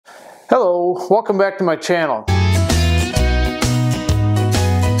Hello, welcome back to my channel.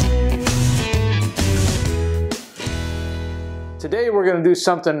 Today we're going to do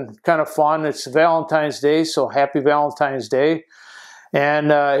something kind of fun. It's Valentine's Day, so happy Valentine's Day. And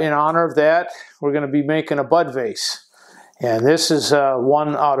in honor of that, we're going to be making a bud vase. And this is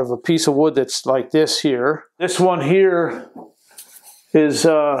one out of a piece of wood that's like this here. This one here is,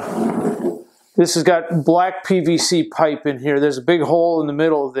 this has got black PVC pipe in here. There's a big hole in the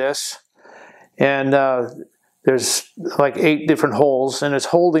middle of this. And there's like 8 different holes, and it's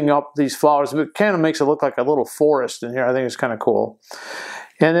holding up these flowers. It kind of makes it look like a little forest in here. I think it's kind of cool.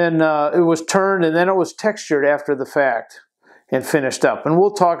 And then it was turned, and then it was textured after the fact and finished up. And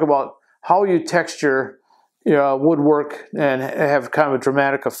we'll talk about how you texture woodwork and have kind of a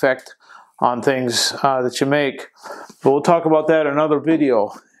dramatic effect on things that you make. But we'll talk about that in another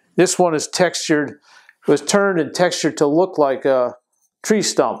video. This one is textured, it was turned and textured to look like a tree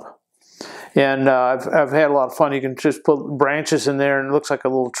stump. And I've had a lot of fun. You can just put branches in there and it looks like a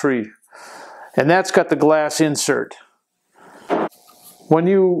little tree. And that's got the glass insert. When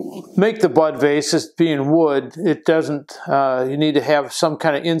you make the bud vase, it's being wood, it doesn't, you need to have some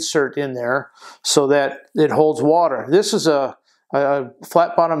kind of insert in there so that it holds water. This is a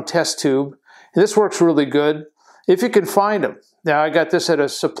flat bottom test tube. And this works really good if you can find them. Now I got this at a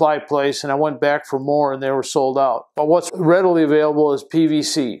supply place and I went back for more and they were sold out. But what's readily available is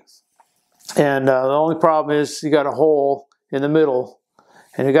PVC. And the only problem is you got a hole in the middle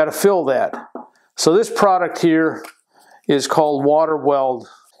and you got to fill that. So this product here is called water weld.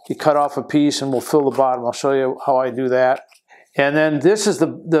 You cut off a piece and we'll fill the bottom. I'll show you how I do that. And then this is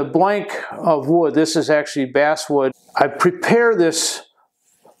the blank of wood. This is actually basswood. I prepare this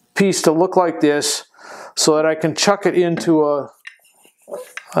piece to look like this so that I can chuck it into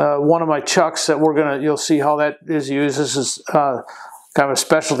one of my chucks that you'll see how that is used. This is kind of a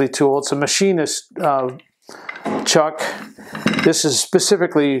specialty tool. It's a machinist chuck. This is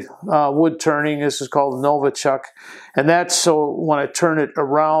specifically wood turning. This is called Nova chuck. And that's so when I turn it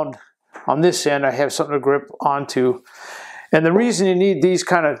around on this end, I have something to grip onto. And the reason you need these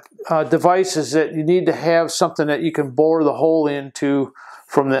kind of devices is that you need to have something that you can bore the hole into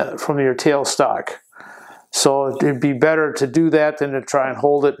from your tailstock. So it'd be better to do that than to try and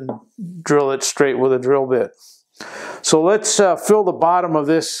hold it and drill it straight with a drill bit. So let's fill the bottom of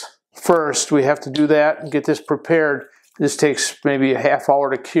this first. We have to do that and get this prepared. This takes maybe a half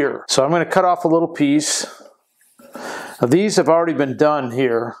hour to cure. So I'm going to cut off a little piece. Now, these have already been done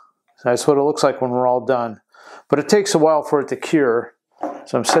here. That's what it looks like when we're all done. But it takes a while for it to cure. So I'm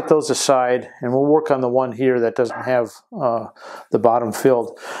going to set those aside and we'll work on the one here that doesn't have the bottom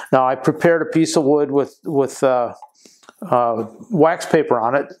filled. Now I prepared a piece of wood with wax paper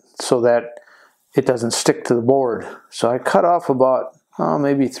on it so that it doesn't stick to the board. So I cut off about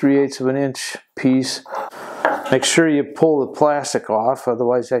maybe 3/8 of an inch piece. Make sure you pull the plastic off,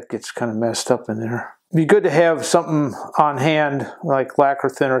 otherwise that gets kind of messed up in there. It'd be good to have something on hand like lacquer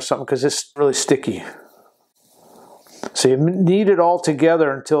thin or something because it's really sticky. So you knead it all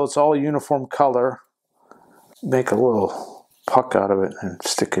together until it's all uniform color. Make a little puck out of it and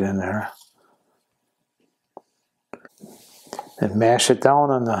stick it in there. And mash it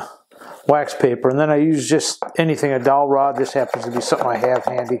down on the wax paper, and then I use just anything, a dowel rod. This happens to be something I have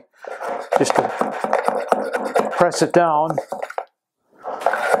handy, just to press it down.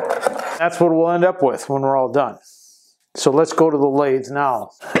 That's what we'll end up with when we're all done. So let's go to the lathe now.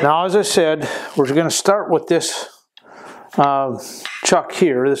 Now, as I said, we're going to start with this chuck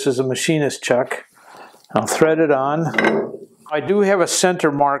here. This is a machinist chuck. I'll thread it on. I do have a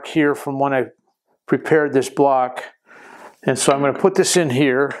center mark here from when I prepared this block, and so I'm going to put this in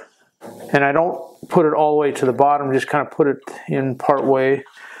here. And I don't put it all the way to the bottom, just kind of put it in part way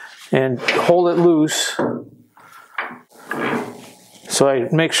and hold it loose. So I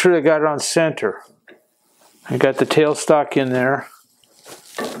make sure I got it on center. I got the tailstock in there.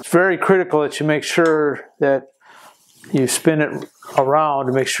 It's very critical that you make sure that you spin it around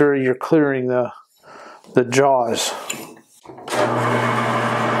to make sure you're clearing the jaws.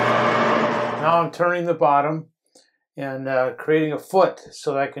 Now I'm turning the bottom and creating a foot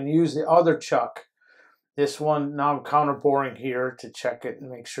so that I can use the other chuck. This one, now I'm counter boring here to check it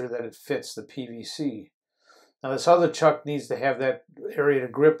and make sure that it fits the PVC. Now this other chuck needs to have that area to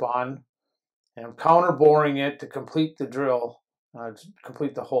grip on, and I'm counter boring it to complete the drill,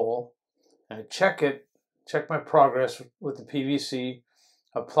 complete the hole. And I check my progress with the PVC,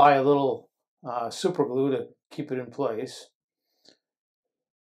 apply a little super glue to keep it in place.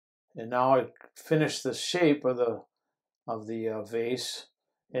 And now I finish the shape of the vase,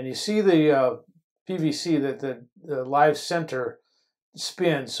 and you see the PVC that the live center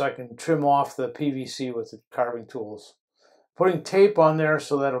spin so I can trim off the PVC with the carving tools. Putting tape on there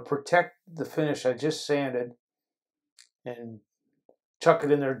so that it'll protect the finish I just sanded, and chuck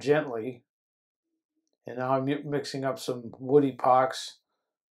it in there gently. And now I'm mixing up some wood epox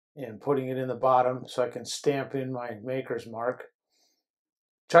and putting it in the bottom so I can stamp in my maker's mark.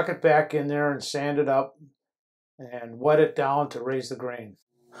 Chuck it back in there and sand it up and wet it down to raise the grain.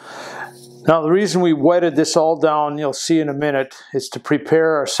 Now the reason we wetted this all down, you'll see in a minute, is to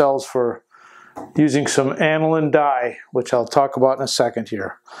prepare ourselves for using some aniline dye, which I'll talk about in a second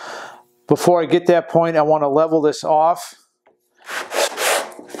here. Before I get that point, I want to level this off.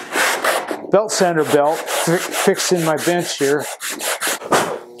 Belt sander belt fixed in my bench here.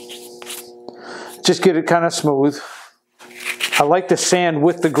 Just get it kind of smooth. I like to sand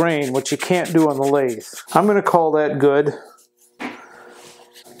with the grain, which you can't do on the lathe. I'm going to call that good.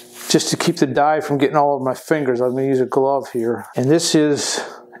 Just to keep the dye from getting all over my fingers, I'm going to use a glove here. And this is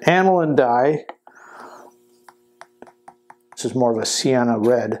aniline dye. This is more of a sienna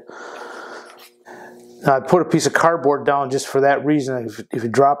red. Now I put a piece of cardboard down just for that reason. If you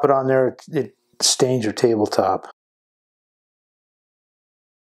drop it on there, it stains your tabletop.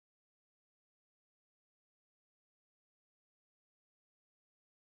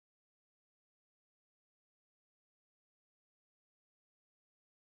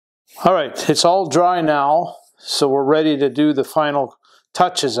 All right, it's all dry now, so we're ready to do the final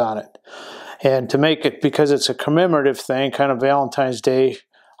touches on it. And to make it, because it's a commemorative thing, kind of Valentine's Day,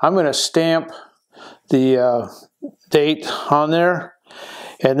 I'm going to stamp the date on there,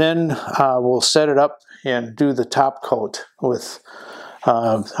 and then we'll set it up and do the top coat with,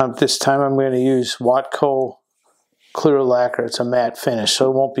 this time I'm going to use Watco clear lacquer. It's a matte finish,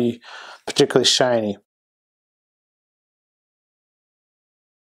 so it won't be particularly shiny.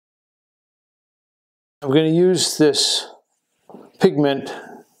 I'm going to use this pigment,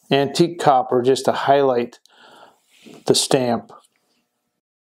 antique copper, just to highlight the stamp.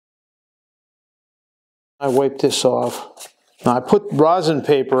 I wipe this off. Now I put rosin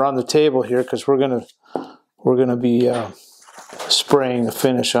paper on the table here because we're gonna be spraying the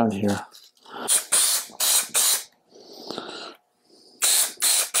finish on here.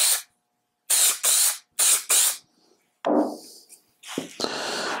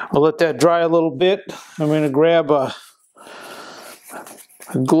 I'll let that dry a little bit. I'm going to grab a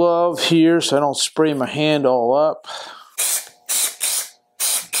glove here so I don't spray my hand all up.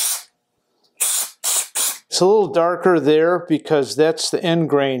 It's a little darker there because that's the end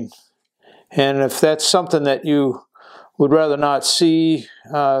grain. And if that's something that you would rather not see,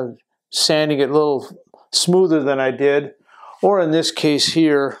 sanding it a little smoother than I did, or in this case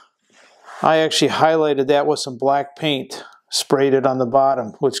here, I actually highlighted that with some black paint. Sprayed it on the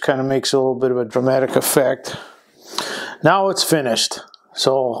bottom, which kind of makes a little bit of a dramatic effect. Now it's finished.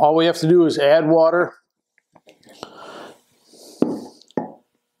 So all we have to do is add water.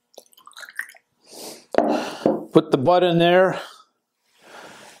 Put the butt in there,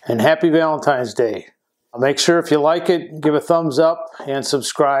 and happy Valentine's Day. Make sure if you like it, give a thumbs up and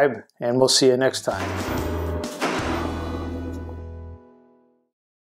subscribe, and we'll see you next time.